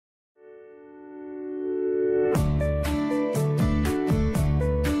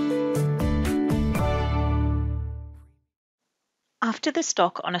After the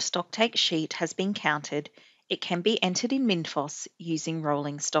stock on a stocktake sheet has been counted, it can be entered in Minfos using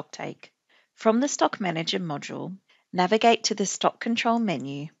Rolling Stocktake. From the Stock Manager module, navigate to the Stock Control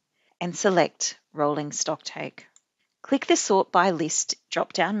menu and select Rolling Stocktake. Click the Sort by List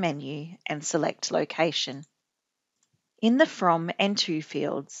drop-down menu and select Location. In the From and To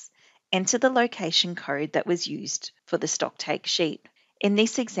fields, enter the location code that was used for the stocktake sheet. In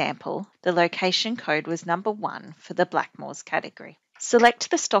this example, the location code was number 1 for the Blackmores category. Select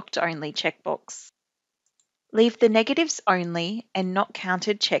the Stocked Only checkbox. Leave the Negatives Only and Not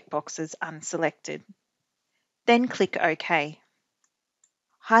Counted checkboxes unselected. Then click OK.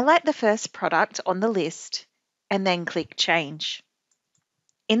 Highlight the first product on the list and then click Change.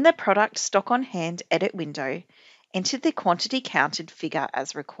 In the Product Stock on Hand edit window, enter the quantity counted figure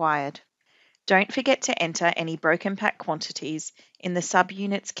as required. Don't forget to enter any broken pack quantities in the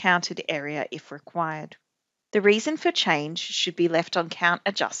subunits counted area if required. The reason for change should be left on Count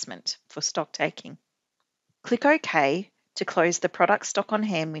Adjustment for stock taking. Click OK to close the Product Stock on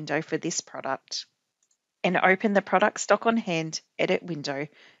Hand window for this product and open the Product Stock on Hand edit window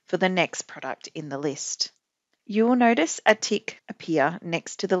for the next product in the list. You will notice a tick appear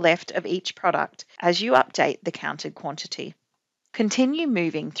next to the left of each product as you update the counted quantity. Continue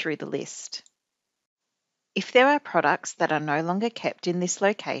moving through the list. If there are products that are no longer kept in this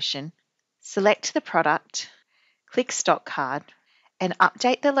location, select the product, click Stock Card, and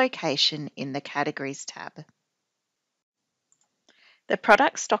update the location in the Categories tab. The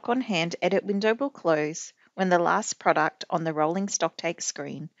Product Stock on Hand edit window will close when the last product on the Rolling Stocktake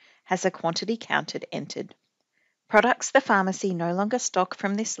screen has a quantity counted entered. Products the pharmacy no longer stock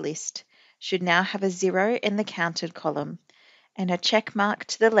from this list should now have a 0 in the counted column and a check mark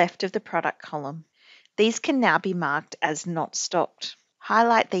to the left of the product column. These can now be marked as not stocked.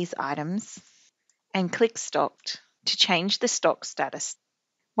 Highlight these items and click Stocked to change the stock status.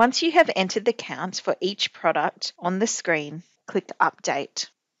 Once you have entered the count for each product on the screen, click Update.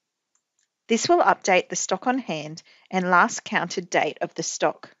 This will update the stock on hand and last counted date of the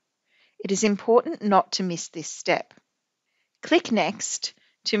stock. It is important not to miss this step. Click Next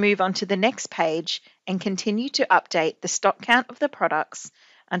to move on to the next page and continue to update the stock count of the products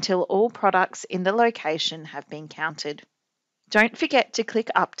until all products in the location have been counted. Don't forget to click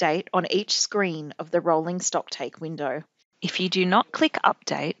Update on each screen of the Rolling Stocktake window. If you do not click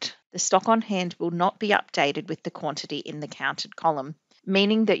Update, the stock on hand will not be updated with the quantity in the counted column,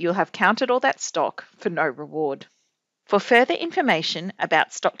 meaning that you'll have counted all that stock for no reward. For further information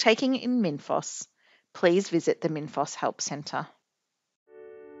about stock taking in Minfos, please visit the Minfos Help Centre.